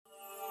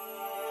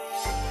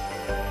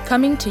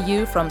Coming to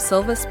you from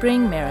Silver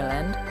Spring,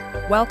 Maryland,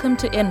 welcome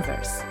to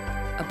Inverse,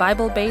 a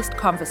Bible-based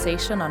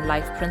conversation on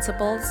life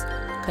principles,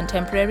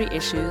 contemporary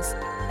issues,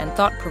 and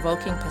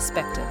thought-provoking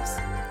perspectives.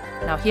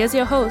 Now here's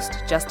your host,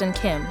 Justin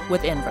Kim,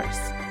 with Inverse.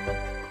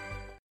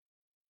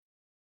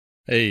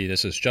 Hey,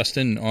 this is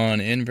Justin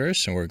on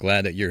Inverse, and we're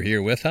glad that you're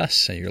here with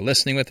us, and you're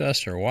listening with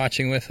us, or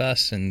watching with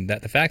us, and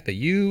that the fact that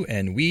you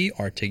and we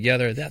are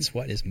together, that's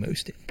what is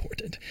most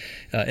important.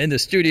 In the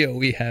studio,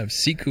 we have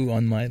Siku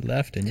on my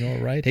left and your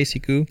right. Hey,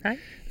 Siku. Hi.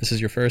 This is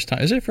your first time.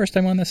 Is it your first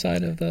time on this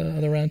side of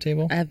the round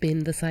table? I've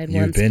been this side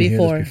You've once been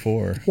before. Here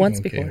before. Once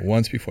Okay, before.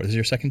 Once before. This is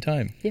your second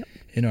time? Yep.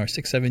 In our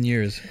 6-7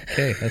 years.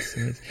 Okay, that's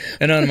amazing.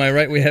 And on my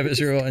right, we have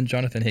Israel and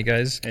Jonathan. Hey,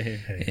 guys. Hey.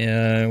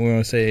 We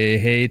want to say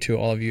hey to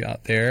all of you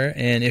out there.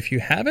 And if you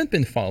haven't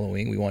been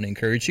following, we want to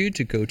encourage you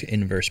to go to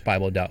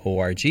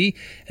inversebible.org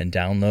and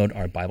download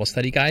our Bible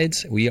study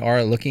guides. We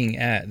are looking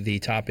at the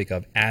topic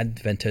of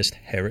Adventist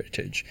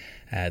heritage.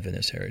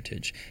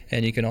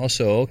 And you can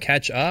also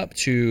catch up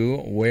to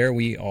where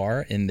we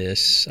are in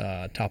this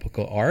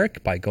topical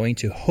arc by going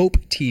to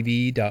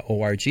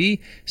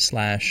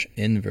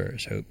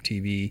hopetv.org/inverse,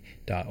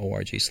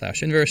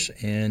 hopetv.org/inverse,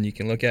 and you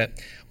can look at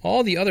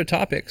all the other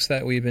topics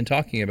that we've been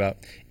talking about.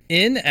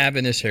 In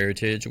Adventist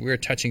heritage, we're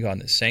touching on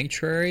the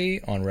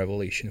sanctuary, on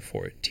Revelation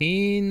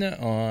 14,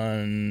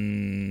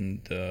 on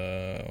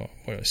the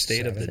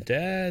state of the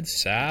dead,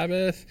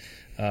 Sabbath,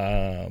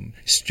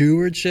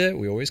 stewardship.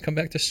 We always come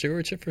back to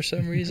stewardship for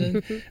some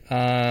reason.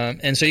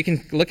 And so you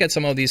can look at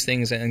some of these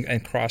things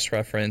and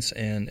cross-reference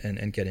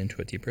and get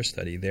into a deeper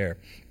study there.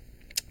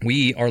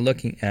 We are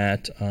looking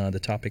at the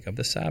topic of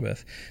the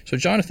Sabbath. So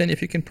Jonathan,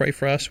 if you can pray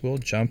for us, we'll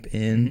jump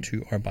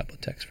into our Bible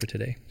text for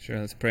today. Sure,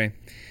 let's pray.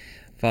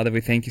 Father,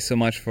 we thank you so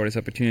much for this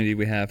opportunity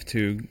we have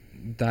to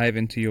dive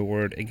into your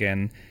word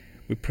again.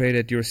 We pray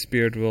that your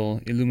Spirit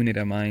will illuminate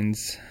our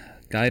minds,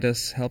 guide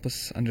us, help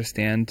us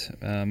understand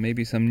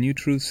maybe some new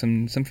truths,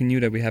 something new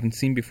that we haven't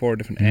seen before, a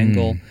different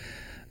angle.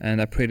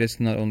 And I pray this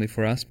not only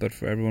for us, but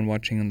for everyone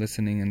watching and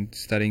listening and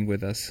studying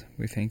with us.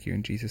 We thank you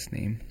in Jesus'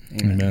 name.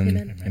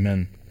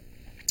 Amen.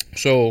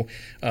 So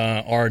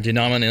our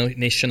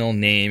denominational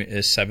name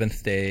is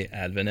Seventh-day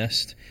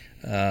Adventist.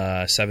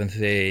 Seventh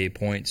day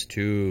points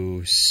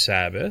to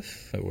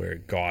Sabbath, where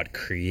God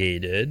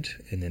created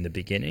and in the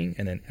beginning,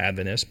 and then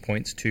Adventist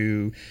points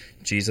to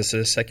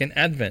Jesus' second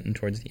advent and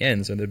towards the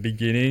end. So the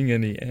beginning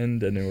and the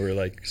end, and then we're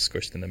like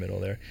squished in the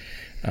middle there.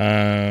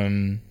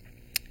 And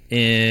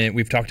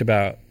we've talked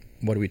about,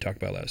 what did we talk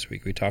about last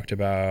week? We talked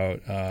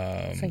about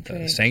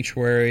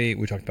sanctuary.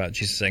 We talked about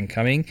Jesus' second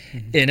coming.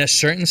 In a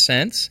certain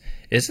sense,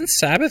 isn't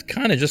Sabbath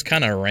kind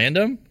of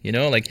random? You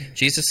know, like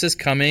Jesus is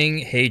coming.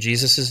 Hey,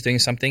 Jesus is doing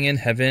something in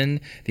heaven.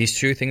 These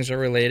two things are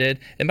related.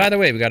 And by the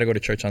way, we got to go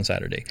to church on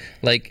Saturday.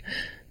 Like,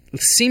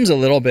 it seems a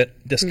little bit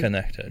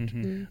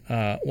disconnected.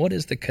 What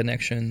is the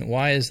connection?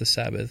 Why is the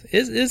Sabbath?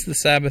 Is the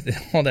Sabbath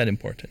all that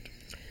important?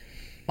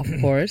 Of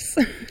course.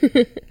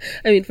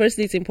 I mean,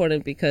 firstly, it's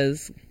important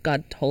because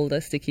God told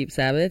us to keep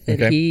Sabbath,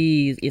 and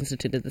He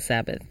instituted the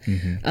Sabbath.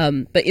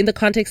 But in the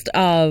context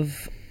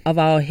of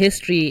our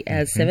history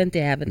as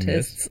Seventh-day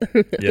Adventists,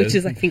 which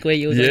is, I think, where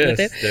you were going with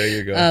it. There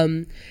you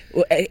go.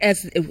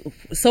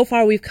 So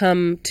far, we've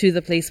come to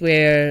the place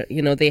where,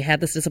 you know, they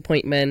had this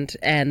disappointment,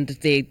 and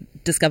they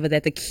discovered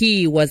that the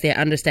key was their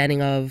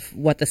understanding of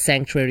what the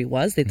sanctuary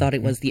was. They thought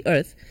it was the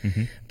earth.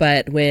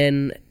 But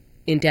when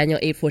in Daniel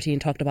 8:14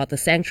 talked about the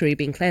sanctuary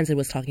being cleansed, it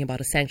was talking about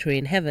a sanctuary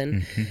in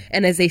heaven.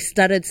 And as they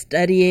started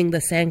studying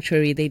the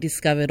sanctuary, they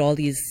discovered all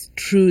these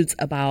truths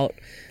about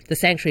the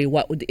sanctuary,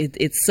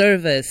 its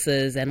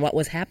services and what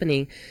was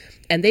happening.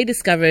 And they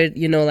discovered,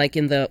 you know, like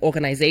in the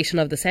organization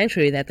of the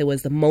sanctuary, that there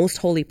was the most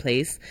holy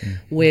place,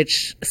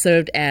 which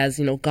served as,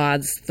 you know,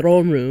 God's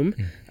throne room.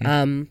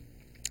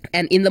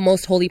 And in the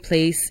most holy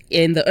place,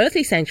 in the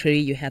earthly sanctuary,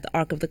 you had the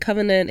Ark of the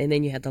Covenant, and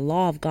then you had the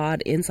law of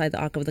God inside the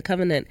Ark of the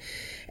Covenant.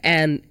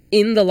 And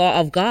in the law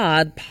of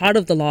God, part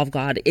of the law of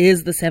God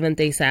is the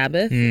seventh-day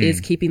Sabbath, is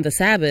keeping the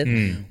Sabbath,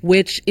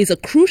 which is a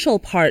crucial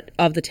part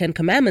of the Ten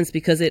Commandments,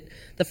 because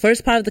the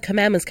first part of the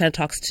commandments kind of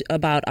talks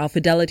about our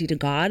fidelity to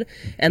God,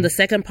 and the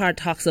second part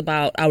talks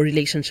about our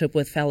relationship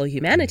with fellow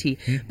humanity.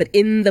 But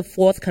in the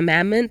fourth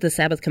commandment, the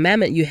Sabbath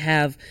commandment, you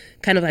have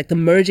kind of like the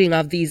merging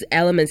of these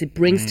elements. It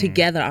brings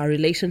together our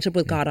relationship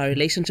with God, our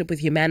relationship with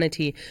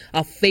humanity.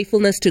 Our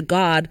faithfulness to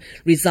God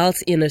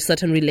results in a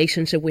certain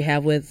relationship we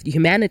have with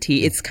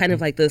humanity. It's kind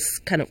of like this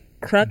kind of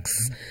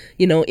crux,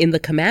 you know, in the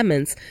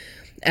commandments.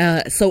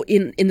 So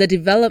in the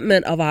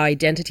development of our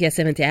identity as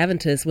Seventh-day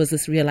Adventists was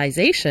this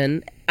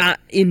realization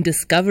in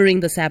discovering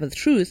the Sabbath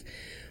truth,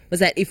 was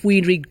that if we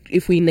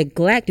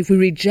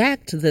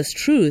reject this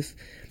truth,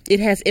 it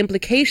has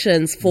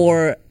implications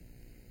for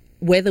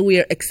whether we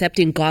are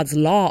accepting God's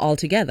law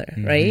altogether,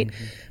 right?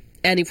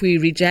 And if we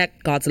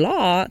reject God's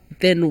law,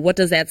 then what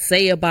does that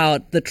say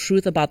about the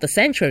truth about the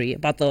sanctuary,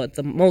 about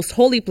the most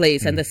holy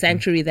place and the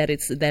sanctuary that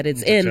it's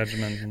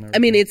in? I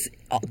mean, it's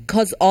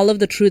because all of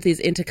the truth is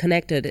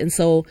interconnected, and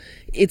so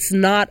it's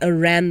not a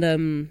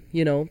random,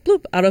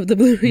 bloop out of the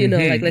blue,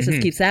 like let's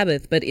just keep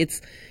Sabbath, but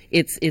it's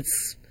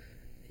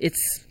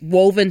it's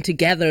woven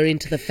together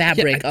into the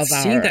fabric of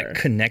our... Seeing that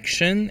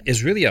connection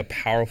is really a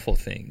powerful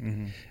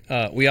thing.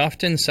 We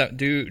often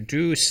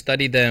do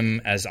study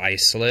them as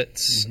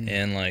isolates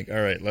and like,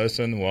 all right,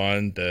 lesson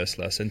 1, this,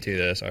 lesson 2,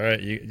 this. All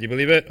right, you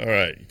believe it? All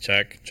right,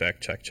 check.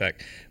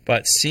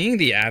 But seeing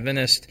the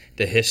Adventist,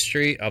 the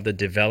history of the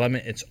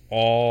development, it's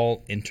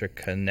all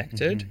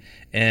interconnected.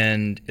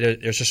 And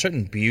there's a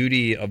certain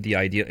beauty of the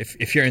idea.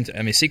 If you're into,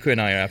 I mean, Siku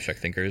and I are abstract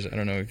thinkers. I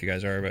don't know if you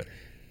guys are, but...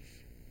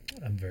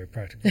 I'm very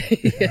practical.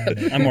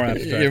 I'm more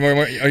abstract.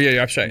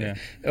 You're abstract.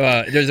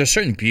 Yeah. There's a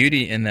certain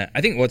beauty in that.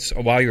 I think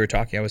while you were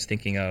talking, I was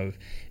thinking of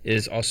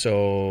is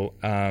also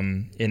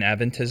in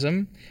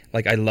Adventism.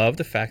 Like, I love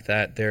the fact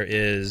that there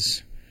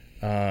is,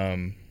 what do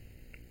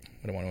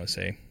I want to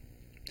say?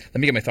 Let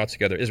me get my thoughts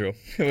together. Israel.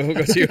 We'll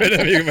go see you.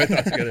 Let me get my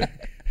thoughts together.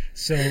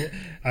 So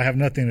I have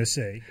nothing to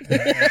say.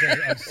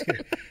 I'm just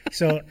kidding.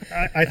 So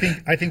I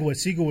think what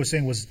Siegel was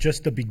saying was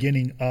just the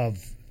beginning of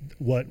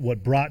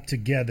what brought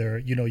together,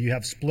 you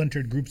have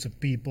splintered groups of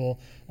people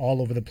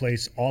all over the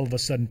place. All of a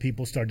sudden,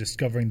 people start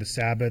discovering the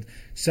Sabbath.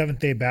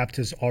 Seventh-day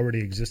Baptists already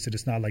existed.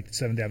 It's not like the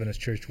Seventh-day Adventist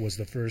Church was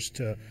the first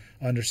to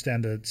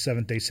understand the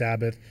seventh-day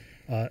Sabbath.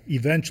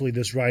 Eventually,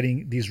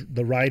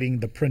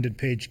 the printed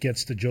page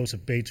gets to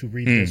Joseph Bates, who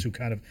reads this, who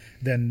kind of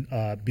then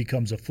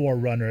becomes a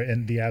forerunner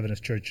in the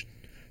Adventist Church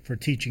for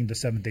teaching the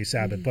seventh-day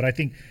Sabbath. But I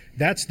think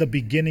that's the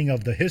beginning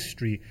of the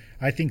history.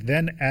 I think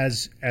then,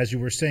 as you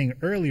were saying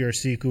earlier,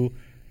 Siku,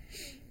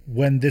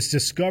 when this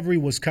discovery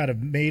was kind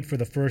of made for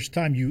the first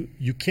time,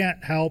 you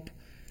can't help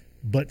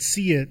but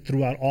see it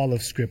throughout all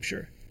of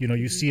Scripture.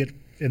 You see it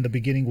in the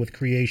beginning with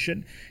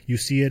creation. You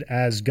see it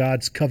as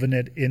God's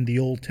covenant in the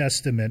Old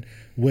Testament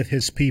with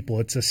his people.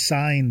 It's a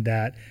sign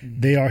that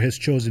they are his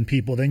chosen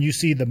people. Then you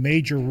see the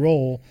major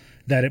role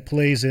that it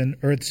plays in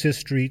Earth's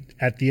history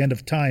at the end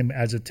of time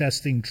as a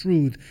testing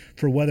truth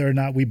for whether or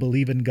not we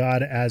believe in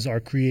God as our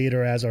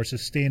creator, as our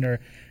sustainer,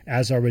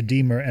 as our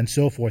redeemer, and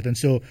so forth. And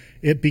so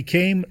it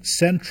became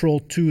central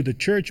to the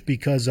church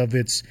because of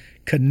its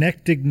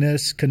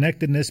connectedness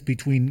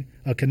between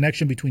a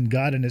connection between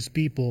God and his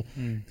people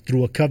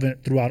through a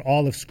covenant throughout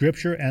all of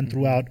Scripture and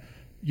throughout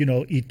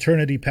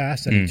eternity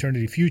past and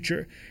eternity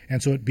future.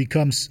 And so it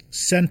becomes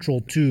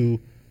central to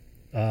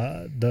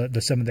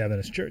the Seventh-day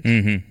Adventist Church.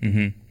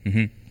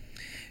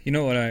 You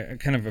know what, I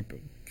kind of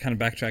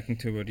backtracking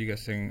to what you guys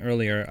were saying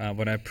earlier,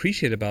 what I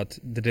appreciate about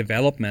the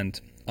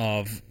development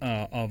of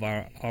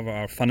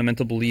our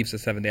fundamental beliefs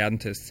as Seventh-day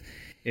Adventists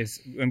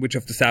is, and which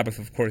of the Sabbath,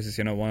 of course, is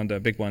one of the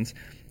big ones.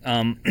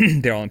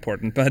 They're all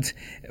important, but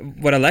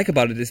what I like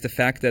about it is the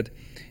fact that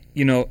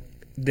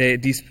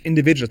these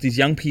individuals, these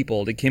young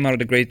people, they came out of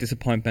the great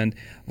disappointment.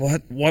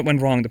 What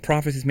went wrong? The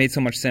prophecies made so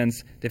much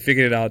sense. They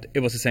figured it out. It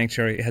was a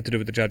sanctuary. It had to do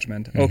with the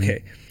judgment.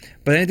 Okay.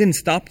 But then it didn't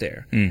stop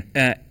there.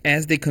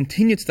 As they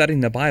continued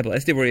studying the Bible,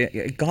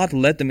 God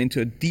led them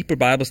into a deeper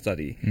Bible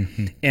study.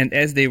 And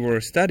as they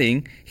were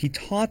studying, he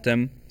taught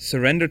them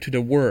surrender to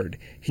the Word.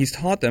 He's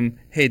taught them,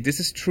 hey, this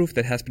is truth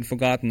that has been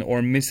forgotten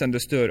or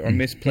misunderstood or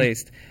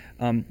misplaced.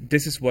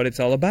 This is what it's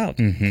all about.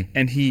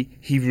 And he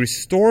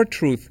restored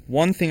truth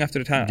one thing after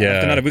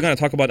another. We're going to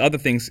talk about other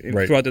things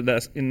throughout in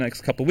the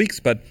next couple of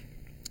weeks, but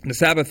the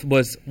Sabbath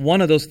was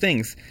one of those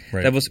things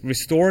that was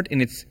restored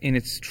in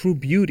its true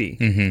beauty.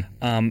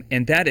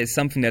 And that is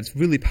something that's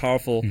really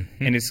powerful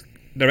and is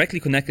directly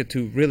connected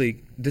to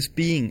really this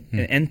being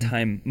an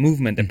end-time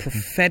movement, a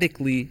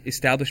prophetically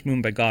established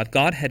movement by God.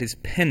 God had his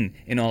pen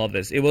in all of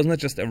this. It wasn't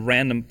just a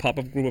random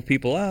pop-up group of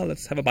people,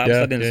 let's have a Bible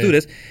study and let's do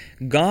this.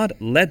 God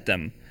led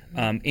them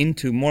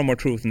into more and more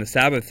truth. And the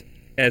Sabbath,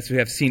 as we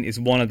have seen, is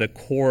one of the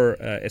core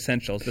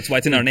essentials. That's why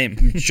it's in our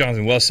name.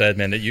 Jonathan, well said,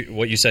 man.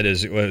 What you said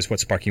was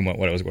what's sparking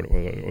what I was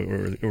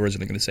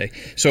originally going to say.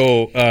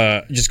 So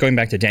just going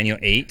back to Daniel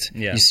 8,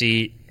 you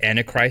see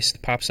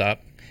Antichrist pops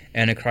up.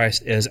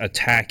 Antichrist is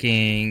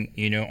attacking,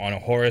 on a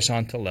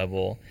horizontal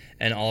level,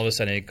 and all of a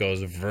sudden it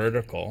goes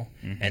vertical,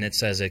 and it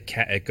says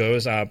it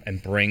goes up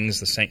and brings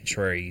the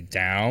sanctuary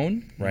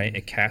down, right?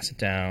 It casts it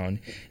down.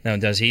 Now,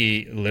 does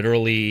he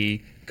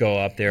literally go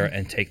up there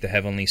and take the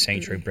heavenly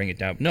sanctuary, bring it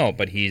down? No,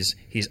 but he's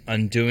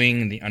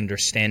undoing the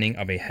understanding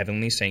of a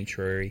heavenly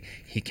sanctuary.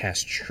 He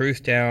casts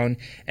truth down,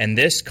 and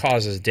this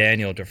causes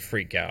Daniel to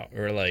freak out.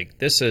 We're like,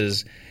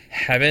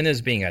 heaven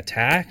is being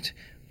attacked.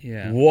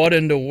 What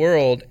in the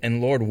world? And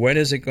Lord, when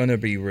is it going to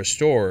be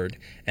restored?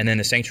 And then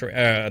the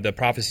sanctuary, the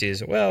prophecy is,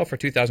 for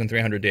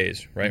 2,300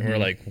 days, right? And we're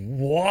like,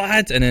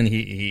 what? And then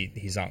he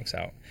zonks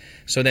out.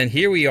 So then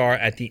here we are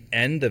at the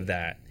end of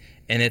that.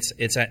 And it's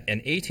in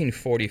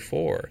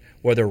 1844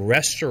 where the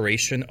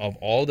restoration of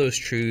all those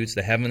truths,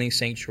 the heavenly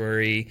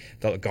sanctuary,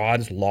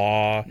 God's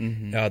law,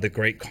 the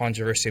great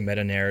controversy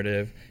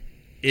meta-narrative,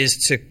 is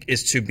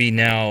to be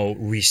now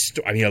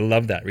restored. I mean, I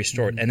love that,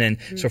 restored. And then,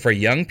 so for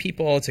young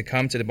people to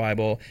come to the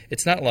Bible,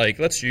 it's not like,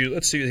 let's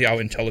see how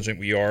intelligent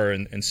we are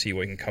and see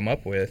what we can come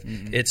up with.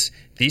 It's,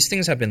 these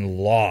things have been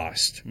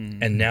lost,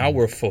 and now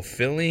we're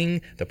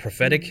fulfilling the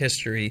prophetic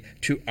history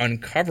to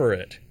uncover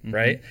it,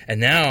 right? And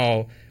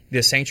now,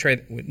 the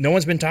sanctuary. No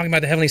one's been talking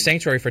about the heavenly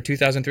sanctuary for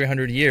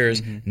 2,300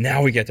 years.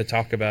 Now we get to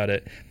talk about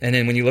it. And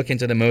then when you look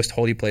into the most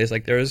holy place,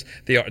 like there's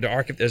the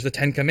ark, there's the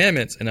 10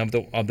 Commandments, and of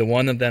the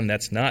one of them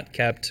that's not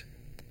kept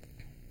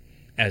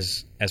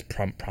as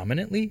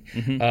prominently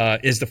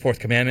is the fourth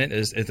commandment.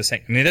 Is the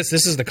same. I mean, this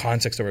is the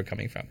context that we're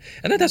coming from,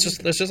 and then there's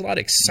just a lot of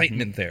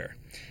excitement there.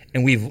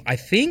 And I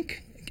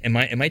think, am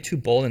I too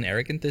bold and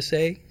arrogant to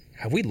say,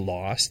 have we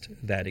lost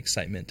that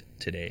excitement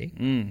today?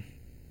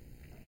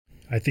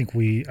 I think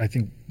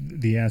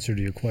the answer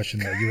to your question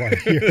that you want to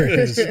hear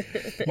is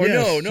or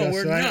yes, no,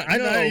 we're not.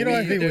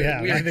 I think we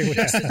have. We I are think we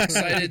just have. as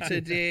excited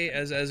today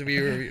as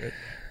we were.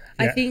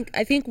 I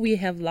think we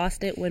have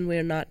lost it when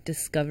we're not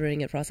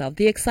discovering it for ourselves.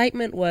 The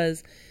excitement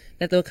was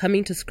that they were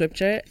coming to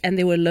Scripture and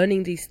they were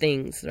learning these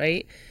things,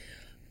 right?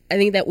 I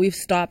think that we've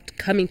stopped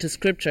coming to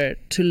Scripture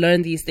to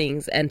learn these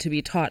things and to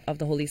be taught of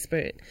the Holy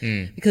Spirit.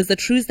 Because the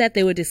truths that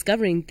they were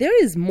discovering,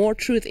 there is more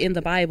truth in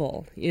the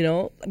Bible,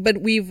 but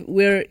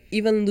we're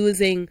even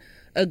losing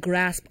a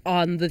grasp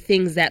on the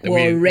things that were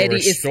already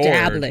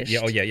established.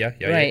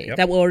 Right.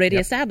 That were already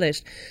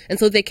established. And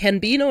so there can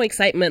be no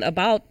excitement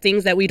about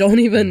things that we don't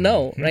even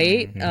know,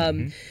 right?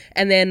 And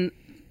then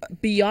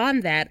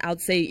beyond that, I would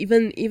say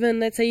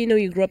even let's say,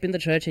 you grew up in the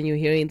church and you're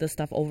hearing this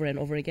stuff over and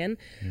over again,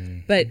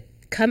 but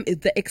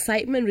the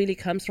excitement really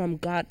comes from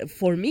God.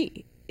 For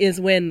me, is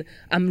when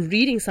I'm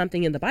reading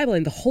something in the Bible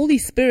and the Holy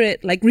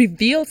Spirit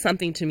reveals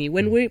something to me.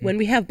 When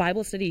we have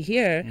Bible study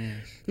here,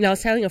 I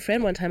was telling a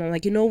friend one time, I'm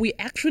like, we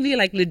actually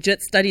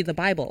legit study the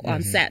Bible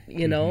on set,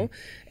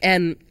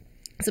 and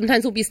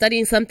sometimes we'll be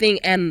studying something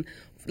and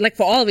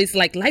for all of it, it's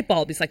like light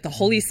bulb. It's like the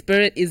Holy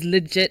Spirit is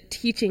legit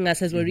teaching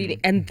us as we're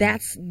reading, and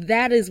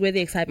that is where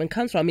the excitement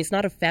comes from. It's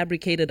not a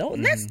fabricated,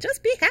 let's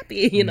just be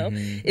happy,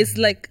 It's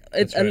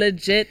it's a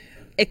legit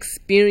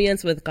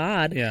experience with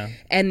God.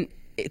 And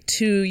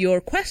to your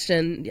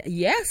question,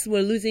 yes,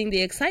 we're losing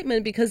the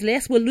excitement because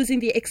we're losing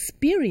the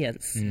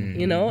experience,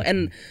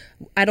 and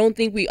I don't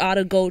think we ought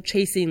to go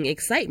chasing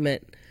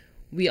excitement.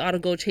 We ought to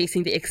go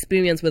chasing the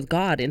experience with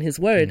God in His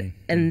Word,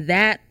 and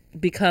that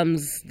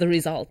becomes the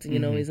result,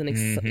 is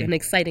an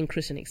exciting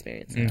Christian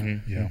experience.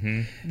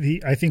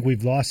 I think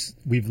we've lost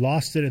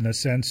it in the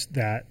sense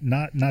that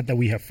not that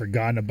we have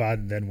forgotten about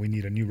it, then we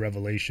need a new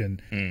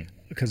revelation.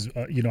 Because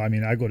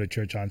I go to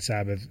church on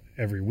Sabbath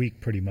every week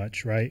pretty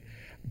much, right?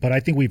 But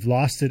I think we've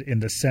lost it in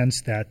the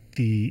sense that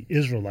the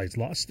Israelites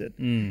lost it.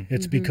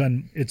 It's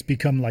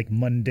become like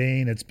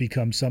mundane. It's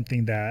become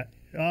something that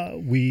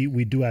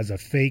we do as a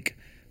fake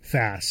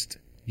fast.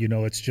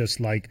 It's just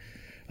like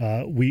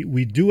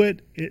we do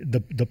it.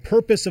 The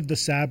purpose of the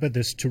Sabbath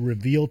is to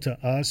reveal to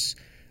us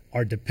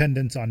our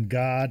dependence on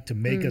God, to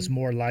make us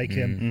more like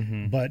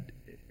Him. But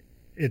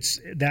it's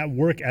that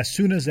work. As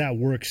soon as that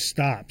work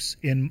stops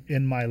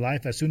in my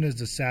life, as soon as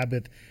the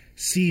Sabbath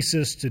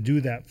ceases to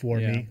do that for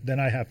me, then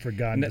I have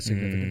forgotten the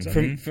significance of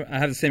it. I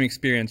have the same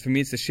experience. For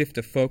me, it's a shift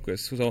of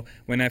focus. So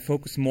when I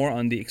focus more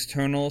on the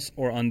externals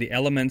or on the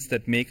elements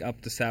that make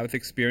up the Sabbath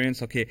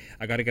experience, okay,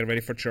 I got to get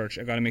ready for church.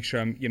 I got to make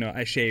sure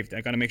I shaved.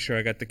 I got to make sure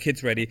I got the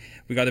kids ready.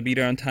 We got to be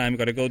there on time. We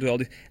got to go do all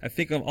this. I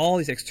think of all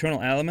these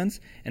external elements,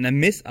 and I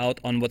miss out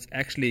on what's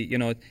actually,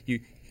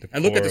 I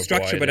look at the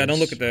structure, but I don't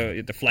look at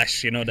the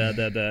flesh,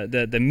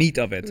 the meat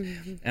of it.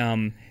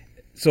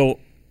 So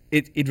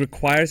it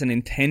requires an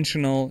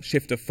intentional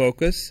shift of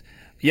focus.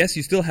 Yes,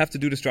 you still have to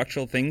do the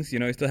structural things.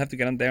 You still have to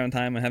get on there on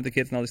time and have the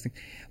kids and all these things.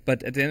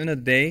 But at the end of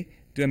the day,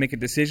 do I make a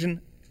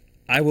decision?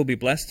 I will be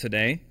blessed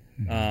today.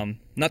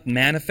 Not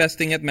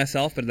manifesting it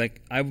myself, but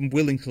I'm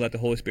willing to let the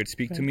Holy Spirit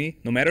speak to me,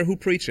 no matter who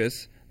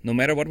preaches. No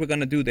matter what we're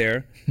going to do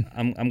there,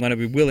 I'm going to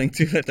be willing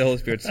to let the Holy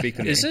Spirit speak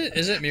to me. Is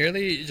it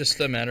merely just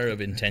a matter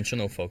of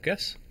intentional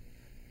focus?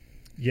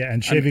 Yeah,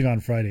 and shaving on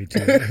Friday too.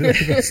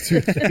 Those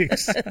two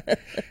things.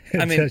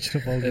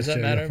 Does that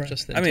matter?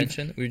 Just the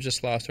intention? We've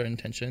just lost our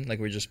intention.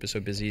 We're just so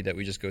busy that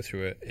we just go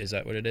through it. Is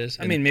that what it is?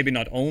 Maybe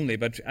not only,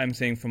 but I'm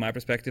saying from my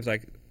perspective,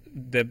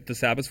 the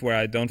Sabbath where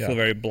I don't feel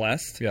very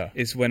blessed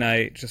is when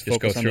I just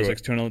focus on those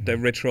external the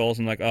rituals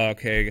and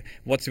okay,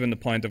 what's even the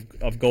point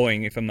of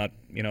going if I'm not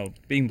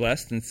being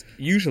blessed? And it's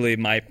usually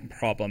my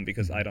problem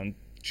because I don't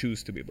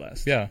choose to be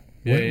blessed.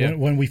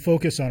 When we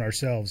focus on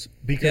ourselves,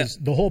 because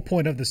the whole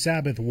point of the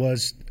Sabbath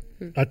was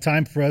a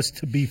time for us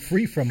to be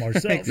free from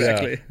ourselves.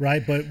 Exactly.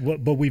 Right.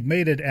 But we've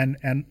made it,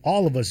 and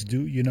all of us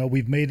do.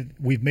 We've made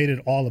it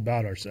all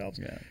about ourselves.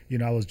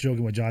 I was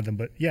joking with Jonathan,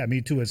 but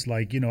me too. It's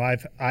like you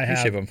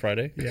shave on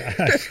Friday.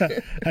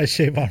 I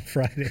shave on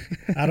Friday.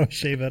 I don't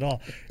shave at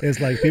all. It's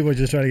like people are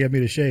just trying to get me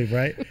to shave,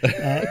 right?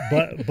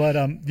 But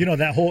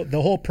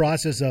the whole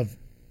process of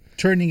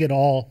turning it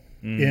all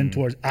in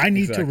towards I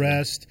need to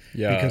rest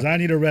because I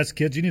need to rest.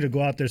 Kids, you need to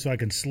go out there so I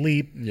can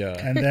sleep.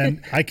 And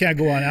then I can't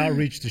go on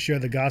outreach to share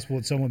the gospel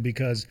with someone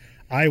because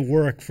I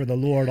work for the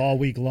Lord all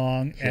week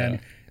long, and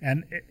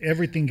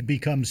everything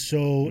becomes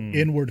so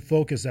inward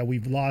focused that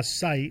we've lost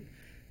sight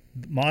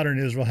modern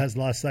Israel has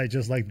lost sight,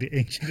 just like the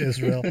ancient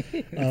Israel.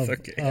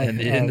 And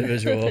the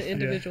individual.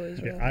 Individual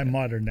Israel. Yeah, I'm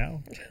modern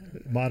now.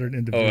 Modern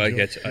individual. Oh, I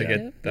get you.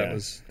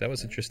 That Yeah.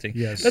 was interesting.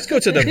 Yes. Let's go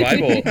to the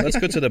Bible.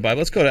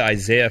 Let's go to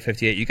Isaiah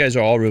 58. You guys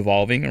are all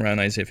revolving around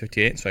Isaiah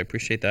 58, so I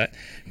appreciate that.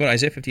 Go to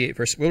Isaiah 58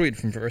 we'll read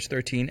from verse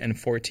 13 and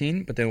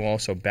 14, but then we'll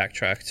also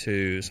backtrack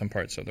to some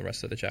parts of the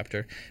rest of the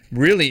chapter.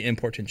 Really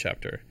important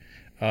chapter.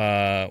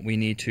 We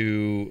need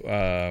to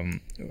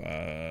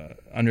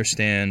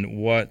understand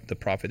what the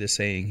prophet is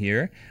saying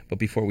here. But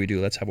before we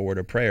do, let's have a word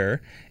of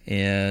prayer.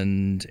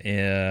 And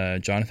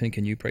Jonathan,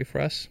 can you pray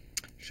for us?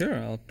 Sure,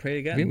 I'll pray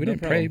again. We No didn't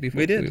problem. pray before.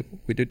 We did.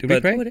 Did we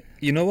But pray?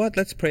 you know what?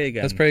 Let's pray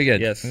again. Let's pray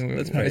again. Yes,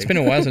 let's pray. It's been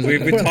a while since we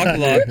talked a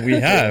lot. We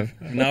have.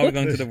 Now we're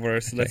going to the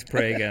verse. Let's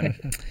pray again.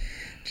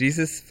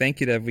 Jesus, thank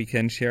you that we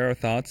can share our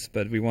thoughts,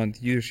 but we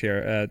want you to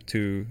share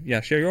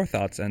share your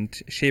thoughts and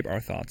shape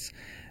our thoughts.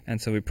 And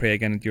so we pray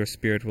again that your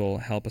Spirit will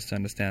help us to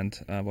understand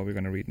what we're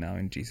going to read now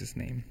in Jesus'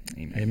 name.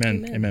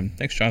 Amen. Amen.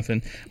 Thanks,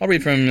 Jonathan. I'll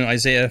read from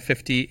Isaiah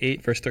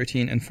 58, verse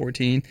 13 and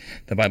 14.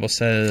 The Bible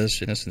says,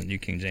 and this is the New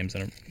King James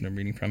that I'm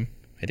reading from.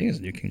 I think it's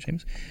the New King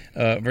James.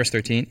 Verse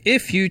 13,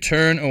 if you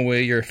turn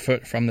away your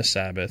foot from the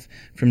Sabbath,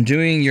 from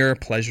doing your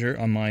pleasure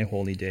on my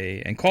holy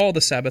day, and call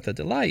the Sabbath a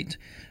delight,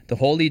 the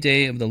holy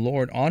day of the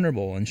Lord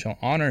honorable, and shall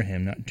honor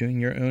him, not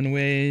doing your own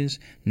ways,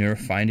 nor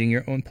finding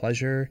your own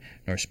pleasure,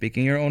 nor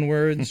speaking your own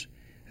words,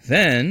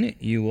 then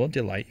you will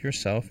delight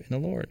yourself in the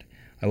Lord.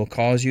 I will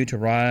cause you to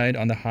ride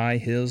on the high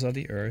hills of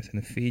the earth,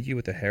 and feed you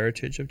with the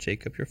heritage of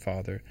Jacob your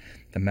father.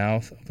 The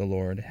mouth of the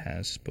Lord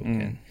has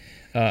spoken.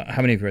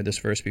 How many of you read this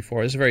verse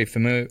before? It's a very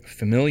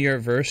familiar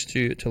verse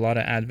to a lot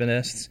of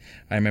Adventists.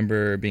 I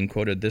remember being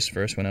quoted this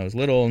verse when I was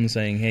little and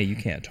saying, hey, you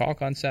can't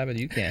talk on Sabbath,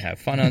 you can't have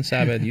fun on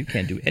Sabbath, you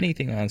can't do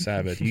anything on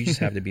Sabbath, you just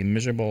have to be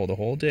miserable the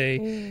whole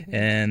day,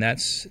 and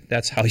that's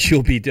how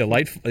you'll be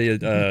delightful.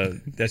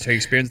 That's how you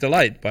experience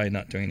delight, by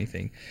not doing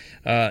anything.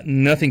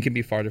 Nothing can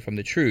be farther from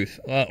the truth.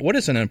 What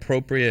is an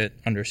appropriate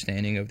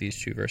understanding of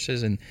these two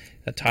verses and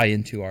tie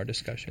into our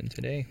discussion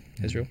today,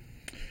 Israel?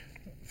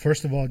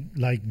 First of all,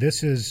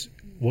 this is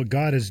what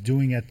God is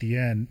doing at the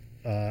end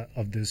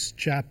of this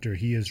chapter.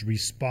 He is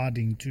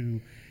responding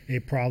to a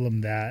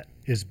problem that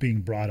is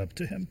being brought up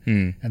to him.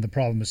 And the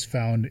problem is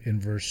found in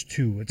verse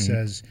 2. It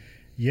says,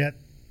 yet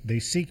they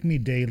seek me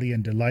daily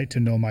and delight to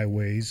know my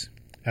ways,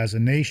 as a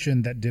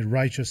nation that did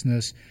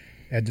righteousness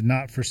and did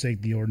not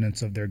forsake the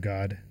ordinance of their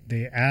God.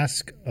 They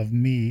ask of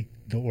me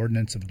the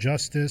ordinance of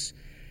justice.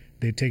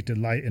 They take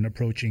delight in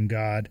approaching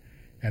God,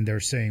 and they're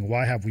saying,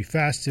 why have we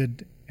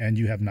fasted and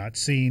you have not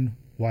seen?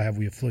 Why have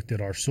we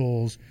afflicted our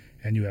souls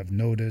and you have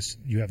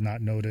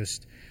not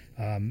noticed?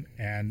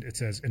 And it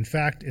says, in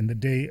fact, in the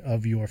day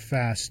of your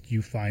fast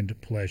you find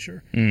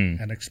pleasure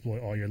and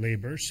exploit all your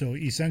labors. So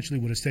essentially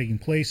what is taking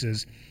place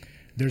is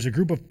there's a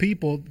group of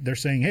people, they're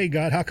saying, hey,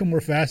 God, how come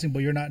we're fasting but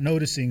you're not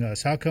noticing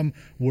us? How come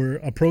we're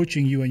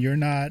approaching you and you're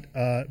not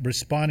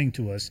responding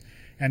to us?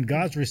 And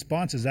God's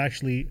response is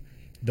actually,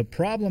 the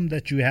problem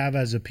that you have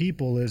as a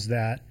people is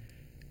that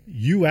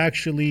you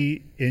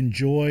actually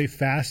enjoy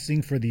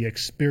fasting for the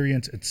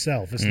experience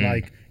itself. It's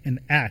like an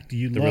act.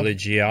 You the love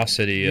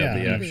religiosity of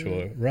the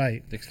actual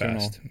right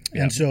fast.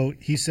 And so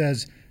he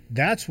says,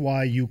 that's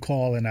why you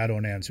call and I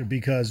don't answer,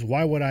 because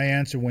why would I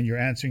answer when you're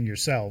answering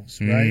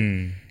yourselves,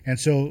 right? And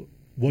so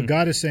what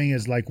God is saying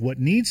is, what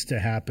needs to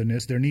happen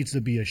is there needs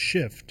to be a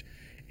shift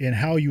in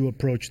how you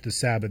approach the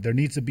Sabbath. There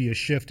needs to be a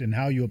shift in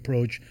how you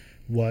approach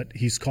what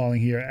he's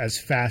calling here as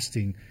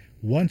fasting.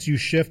 Once you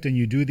shift and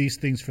you do these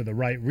things for the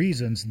right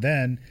reasons,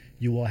 then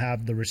you will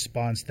have the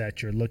response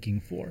that you're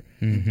looking for.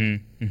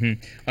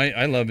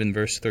 I love in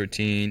verse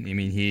 13,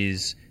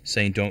 he's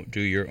saying, don't do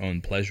your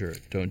own pleasure.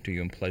 Don't do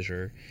your own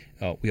pleasure.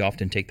 We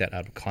often take that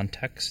out of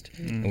context,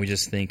 and we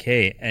just think,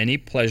 hey, any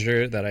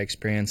pleasure that I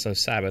experience of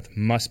Sabbath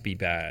must be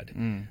bad.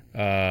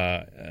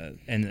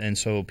 And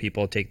so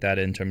people take that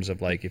in terms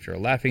of if you're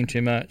laughing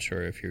too much,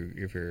 or if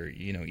you're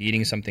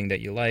eating something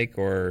that you like,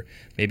 or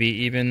maybe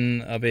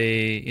even of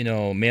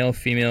a male,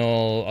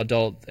 female,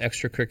 adult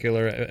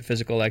extracurricular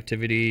physical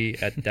activity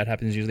that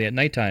happens usually at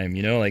nighttime.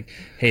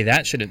 Hey,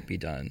 that shouldn't be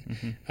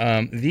done.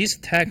 These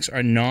texts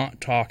are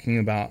not talking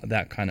about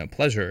that kind of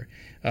pleasure.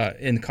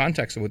 In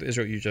context with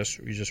Israel you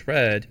just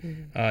read,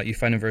 you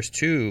find in verse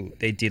 2,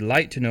 they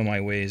delight to know my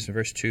ways. In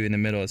verse 2 in the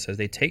middle it says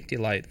they take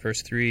delight.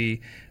 Verse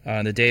 3,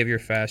 the day of your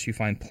fast you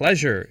find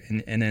pleasure.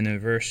 And then in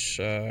verse,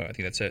 I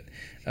think that's it,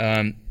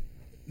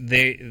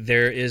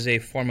 there is a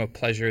form of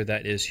pleasure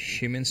that is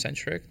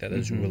human-centric, that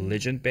is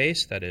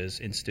religion-based, that is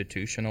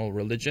institutional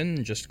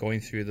religion, just going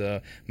through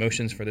the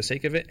motions for the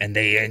sake of it, and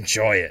they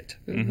enjoy it.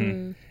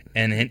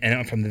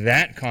 And from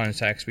that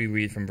context, we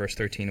read from verse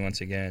 13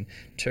 once again,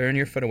 turn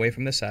your foot away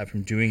from the Sabbath,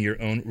 from doing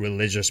your own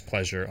religious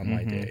pleasure on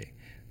my day.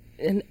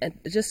 And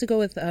just to go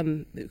with,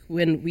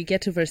 when we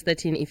get to verse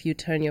 13, if you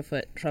turn your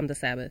foot from the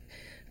Sabbath,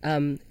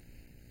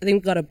 I think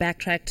we've got to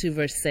backtrack to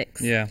verse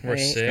 6. Yeah,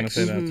 Verse right? 6.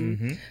 Say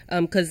that.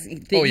 Because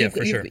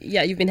For sure.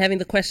 you've been having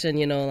the question,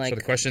 like So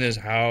the question is,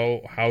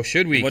 how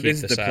should we What keep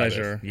is the the Sabbath?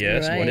 pleasure?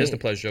 Yes, what is Right. the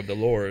pleasure of the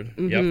Lord?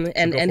 Yep. So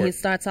and go and for he it.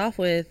 starts off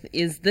with,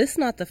 "Is this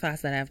not the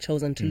fast that I have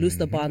chosen to loose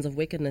the bonds of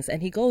wickedness?"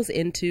 And he goes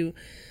into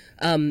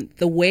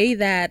the way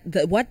that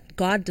what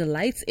God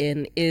delights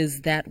in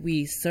is that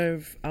we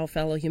serve our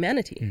fellow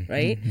humanity,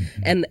 right?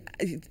 And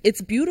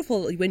it's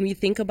beautiful when we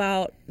think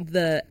about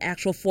the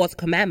actual fourth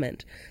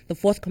commandment. The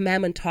fourth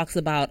commandment talks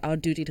about our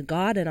duty to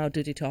God and our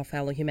duty to our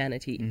fellow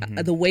humanity.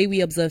 The way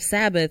we observe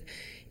Sabbath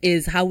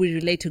is how we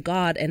relate to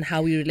God and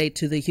how we relate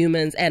to the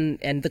humans and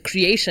the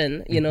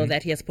creation,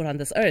 that he has put on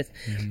this earth.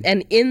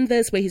 And in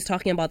this, where he's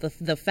talking about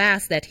the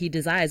fast that he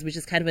desires, which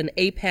is kind of an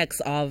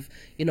apex of,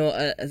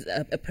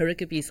 a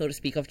pericope, so to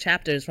speak, of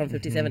chapters from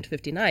 57 to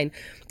 59,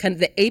 kind of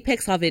the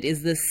apex of it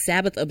is this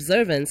Sabbath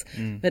observance.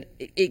 But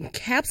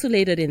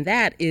encapsulated in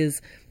that is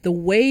the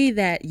way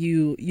that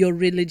your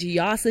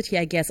religiosity,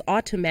 I guess,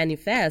 ought to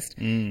manifest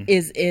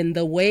is in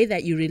the way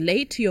that you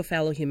relate to your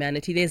fellow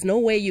humanity. There's no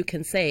way you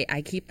can say,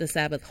 I keep the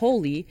Sabbath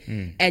holy,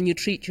 and you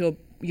treat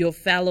your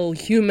fellow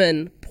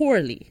human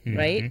poorly,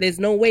 right? There's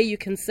no way you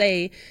can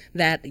say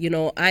that,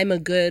 I'm a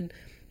good,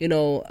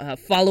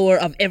 follower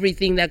of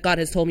everything that God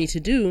has told me to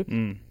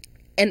do.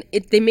 And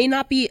there may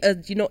not be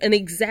an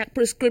exact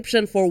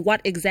prescription for what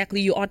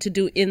exactly you ought to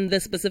do in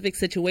this specific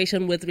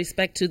situation with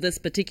respect to this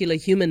particular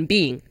human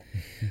being.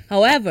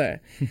 However,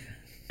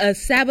 a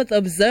Sabbath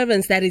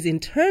observance that is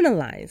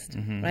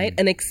internalized, right?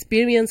 An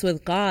experience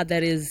with God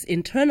that is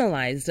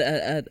internalized,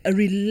 a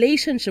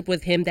relationship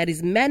with him that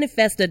is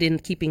manifested in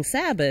keeping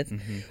Sabbath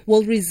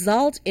will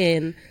result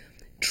in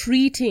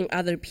treating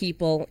other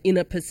people in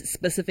a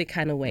specific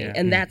kind of way.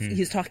 And that's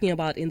he's talking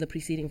about in the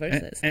preceding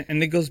verses.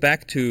 And it goes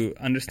back to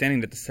understanding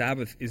that the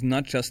Sabbath is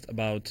not just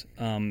about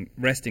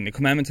resting. The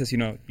commandment says,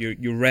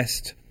 you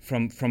rest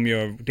from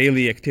your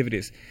daily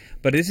activities.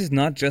 But this is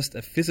not just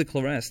a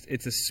physical rest,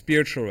 it's a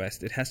spiritual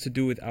rest. It has to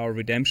do with our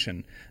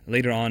redemption.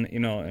 Later on,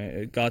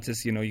 God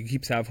says, you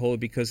keep Sabbath holy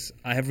because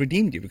I have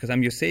redeemed you, because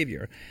I'm your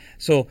Savior.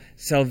 So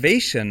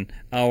salvation,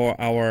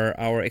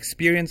 our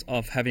experience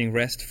of having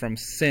rest from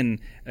sin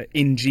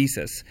in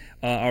Jesus,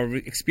 our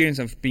experience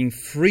of being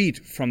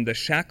freed from the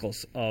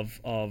shackles of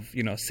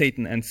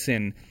Satan and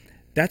sin,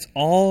 that's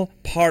all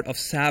part of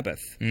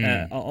Sabbath,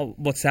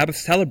 what Sabbath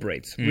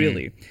celebrates,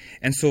 really.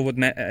 And so what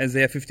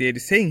Isaiah 58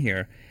 is saying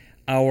here,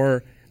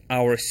 our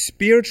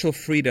spiritual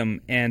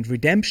freedom and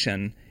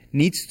redemption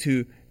needs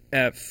to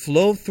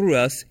flow through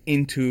us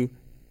into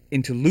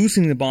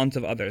loosening the bonds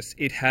of others.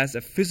 It has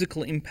a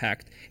physical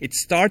impact. It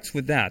starts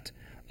with that,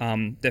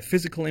 the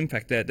physical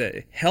impact,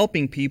 the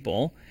helping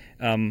people,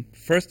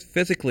 first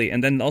physically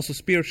and then also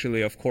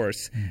spiritually, of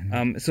course.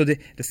 So the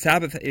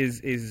Sabbath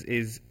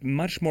is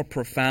much more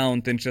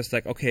profound than just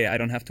like, okay, I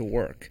don't have to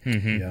work.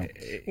 Well,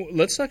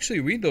 let's actually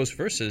read those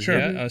verses. Sure.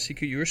 Yeah,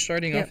 Siku, you were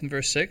starting off in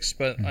verse 6,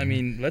 but I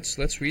mean,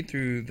 let's read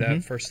through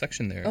that first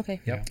section there. Okay.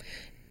 Yep.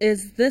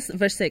 Is this,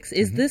 verse 6,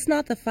 is this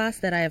not the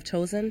fast that I have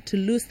chosen, to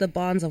loose the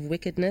bonds of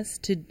wickedness,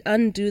 to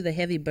undo the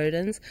heavy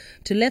burdens,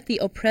 to let the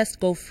oppressed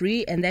go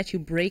free, and that you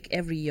break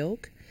every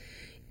yoke?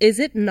 Is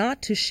it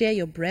not to share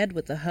your bread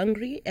with the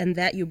hungry, and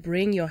that you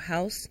bring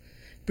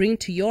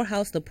to your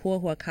house the poor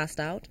who are cast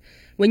out?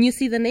 When you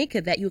see the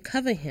naked, that you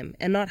cover him,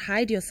 and not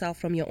hide yourself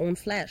from your own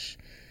flesh?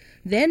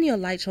 Then your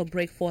light shall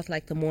break forth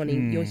like the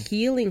morning, your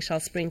healing shall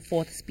spring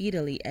forth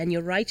speedily, and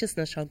your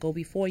righteousness shall go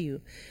before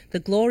you. The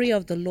glory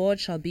of the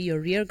Lord shall be your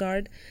rear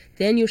guard.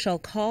 Then you shall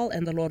call,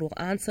 and the Lord will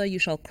answer. You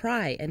shall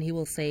cry, and he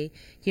will say,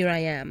 Here I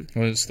am.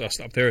 Well,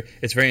 stop there.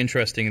 It's very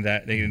interesting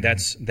that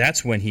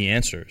that's when he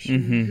answers.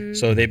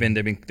 So they've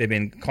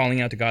been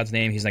calling out to God's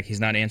name. He's like, he's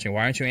not answering.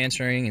 Why aren't you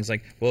answering? He's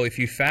like, well, if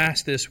you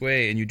fast this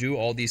way and you do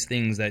all these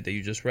things that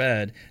you just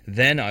read,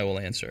 then I will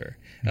answer.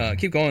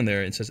 Keep going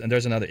there. It says, and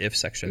there's another if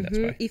section. That's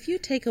why. If you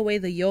take away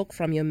the yoke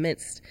from your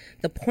midst,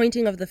 the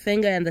pointing of the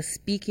finger and the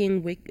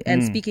speaking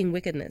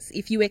wickedness,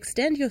 if you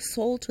extend your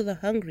soul to the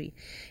hungry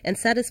and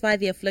satisfy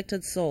the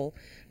afflicted soul,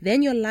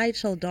 then your light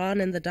shall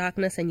dawn in the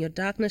darkness, and your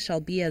darkness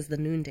shall be as the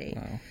noonday.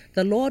 Wow.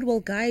 The Lord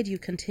will guide you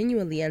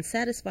continually and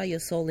satisfy your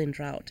soul in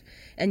drought,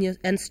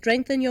 and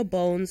strengthen your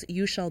bones.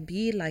 You shall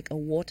be like a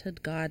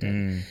watered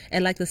garden,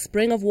 and like the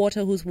spring of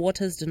water whose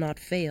waters do not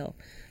fail.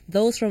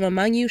 Those from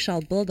among you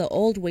shall build the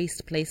old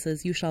waste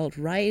places. You shall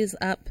rise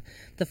up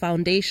the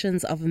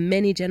foundations of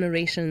many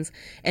generations,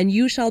 and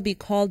you shall be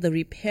called the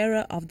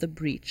repairer of the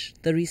breach,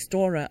 the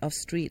restorer of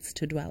streets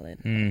to dwell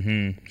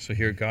in. So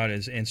here God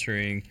is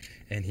answering,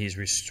 and he's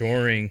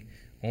restoring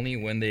only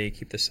when they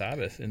keep the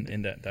Sabbath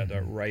in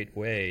that right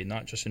way,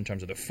 not just in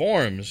terms of the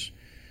forms,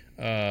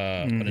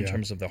 but in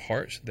terms of the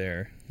heart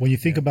there. When you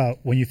think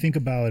about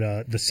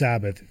the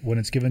Sabbath, when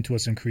it's given to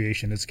us in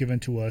creation, it's given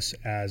to us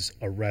as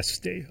a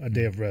rest day, a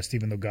day of rest,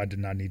 even though God did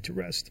not need to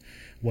rest.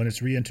 When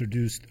it's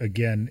reintroduced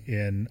again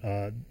in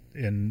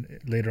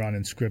later on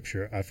in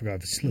Scripture, I forgot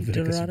if it's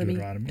Leviticus or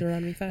Deuteronomy.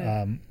 Deuteronomy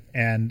 5.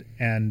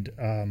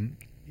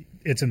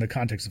 it's in the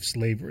context of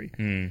slavery.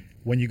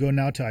 When you go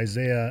now to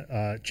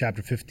Isaiah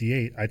chapter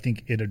 58, I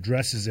think it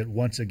addresses it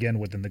once again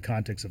within the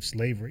context of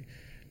slavery.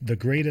 The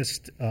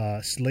greatest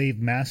slave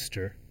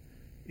master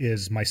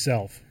is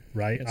myself,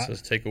 right? It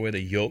says, take away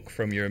the yoke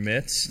from your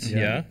midst.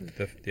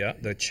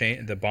 The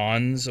chain, the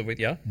bonds with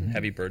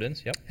heavy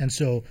burdens. Yep. And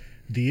so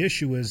the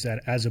issue is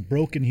that as a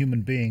broken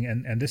human being,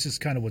 and this is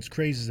kind of what's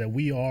crazy, is that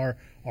we are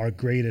our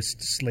greatest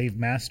slave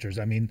masters.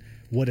 I mean,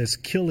 what is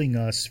killing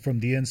us from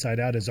the inside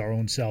out is our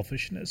own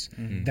selfishness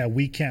that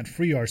we can't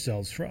free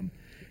ourselves from.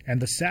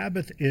 And the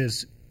Sabbath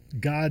is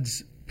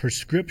God's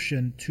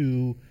prescription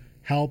to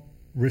help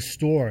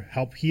restore,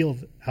 help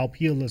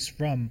heal us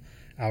from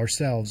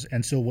ourselves.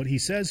 And so what he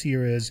says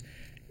here is,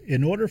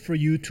 in order for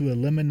you to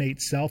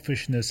eliminate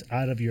selfishness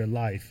out of your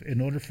life,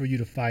 in order for you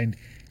to find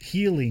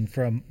healing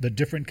from the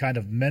different kind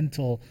of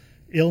mental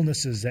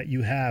illnesses that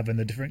you have and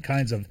the different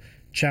kinds of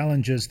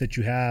challenges that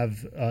you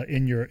have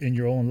in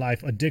your own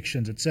life,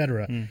 addictions,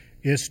 etc.,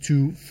 is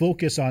to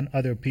focus on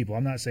other people.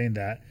 I'm not saying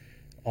that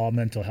all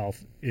mental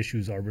health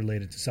issues are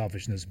related to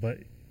selfishness, but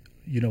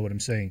you know what I'm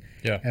saying.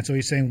 Yeah. And so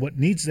he's saying what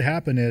needs to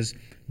happen is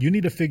you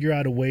need to figure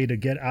out a way to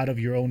get out of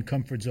your own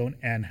comfort zone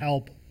and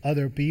help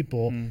other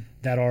people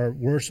that are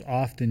worse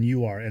off than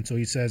you are. And so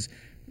he says,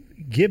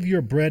 give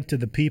your bread to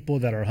the people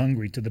that are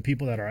hungry, to the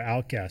people that are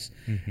outcasts.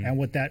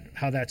 And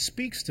how that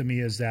speaks to me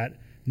is that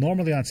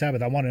normally on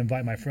Sabbath, I want to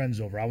invite my friends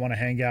over. I want to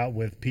hang out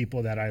with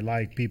people that I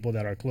like, people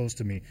that are close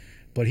to me.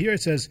 But here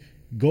it says,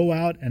 go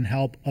out and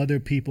help other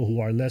people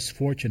who are less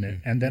fortunate.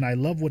 And then I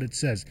love what it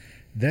says.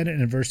 Then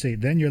in verse 8,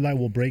 then your light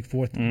will break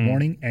forth in the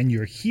morning and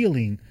your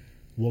healing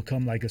will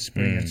come like a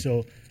spring. And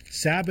so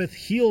Sabbath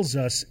heals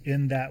us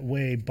in that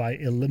way by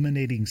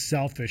eliminating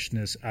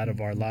selfishness out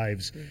of our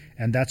lives.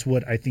 And that's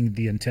what I think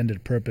the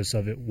intended purpose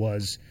of it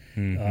was,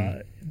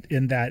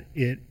 in that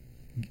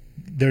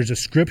there's a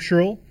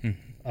scriptural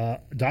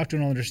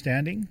doctrinal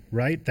understanding,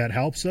 right, that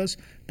helps us,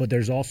 but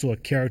there's also a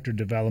character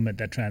development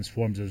that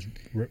transforms us,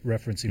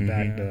 referencing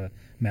back to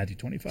Matthew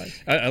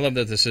 25. I love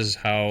that this is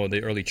how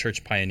the early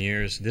church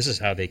pioneers, this is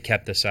how they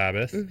kept the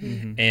Sabbath.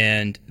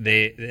 And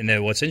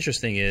then what's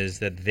interesting is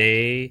that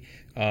they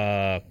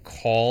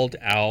called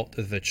out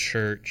the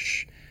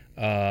church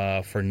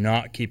for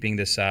not keeping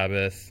the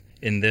Sabbath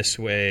in this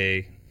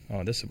way.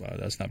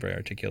 That's not very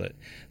articulate.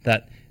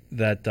 That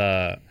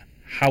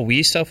how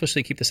we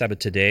selfishly keep the Sabbath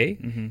today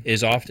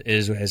is how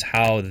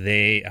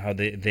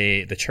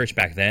the church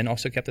back then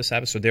also kept the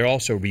Sabbath. So they're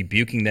also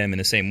rebuking them in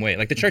the same way.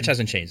 Like the church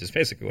hasn't changed. Is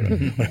basically what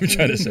I'm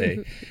trying to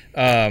say.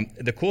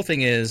 The cool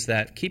thing is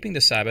that keeping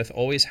the Sabbath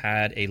always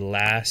had a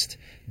last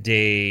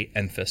day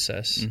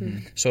emphasis.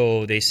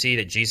 So they see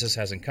that Jesus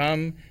hasn't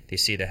come. They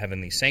see the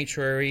heavenly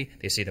sanctuary.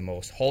 They see the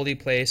most holy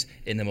place.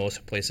 In the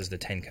most places, the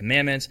 10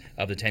 Commandments.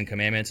 Of the 10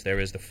 Commandments,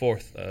 there is the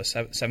fourth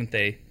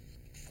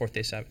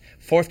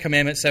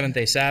commandment,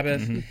 seventh-day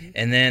Sabbath,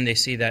 and then they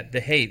see that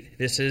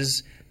this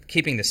is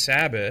keeping the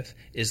Sabbath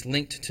is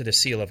linked to the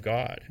seal of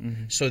God.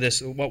 So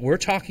what we're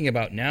talking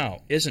about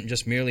now isn't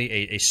just merely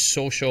a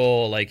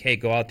social, like, hey,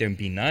 go out there and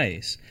be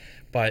nice,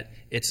 but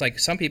it's like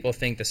some people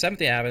think the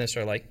Seventh-day Adventists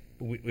are like,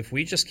 if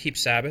we just keep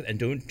Sabbath and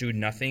don't do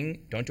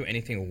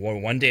anything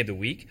one day of the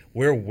week,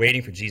 we're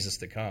waiting for Jesus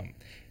to come.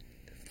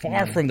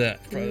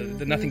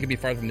 Nothing could be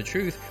farther from the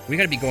truth. We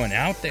got to be going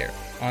out there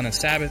on a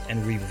Sabbath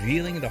and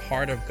revealing the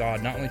heart of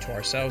God, not only to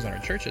ourselves and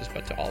our churches,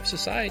 but to all of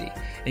society.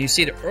 And you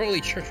see the early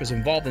church was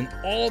involved in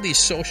all these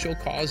social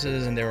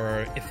causes, and there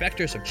were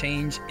effectors of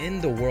change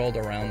in the world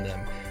around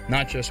them,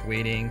 not just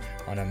waiting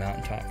on a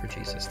mountaintop for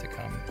Jesus to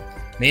come.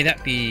 May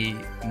that be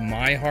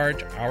my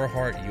heart, our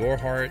heart, your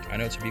heart. I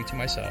know it's a rebuke to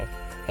myself.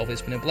 Hopefully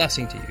it's been a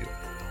blessing to you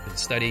in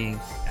studying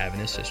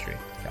Adventist history.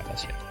 God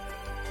bless you.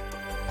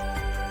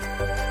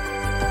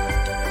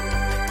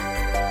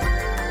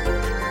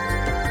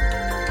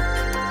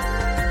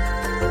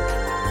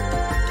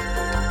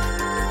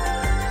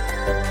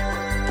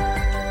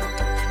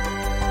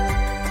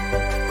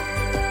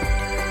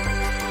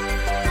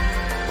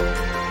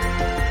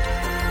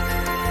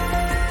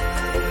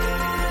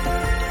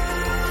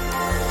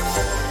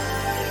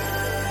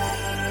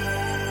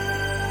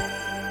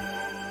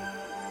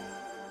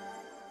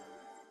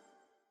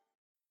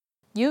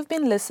 You've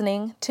been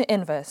listening to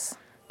Inverse,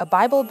 a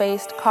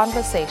Bible-based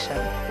conversation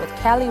with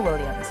Callie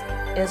Williams,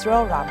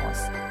 Israel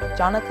Ramos,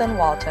 Jonathan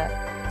Walter,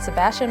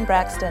 Sebastian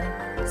Braxton,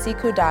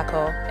 Siku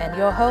Dako, and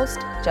your host,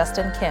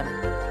 Justin Kim.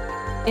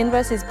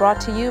 Inverse is brought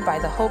to you by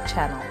the Hope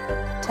Channel,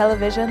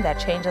 television that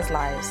changes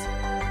lives.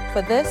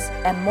 For this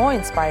and more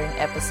inspiring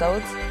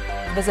episodes,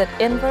 visit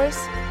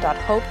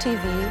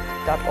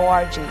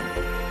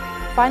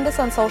inverse.hopetv.org. Find us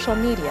on social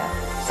media,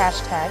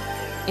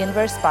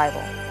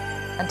 #InverseBible.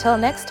 Until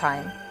next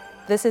time,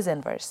 this is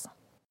Inverse.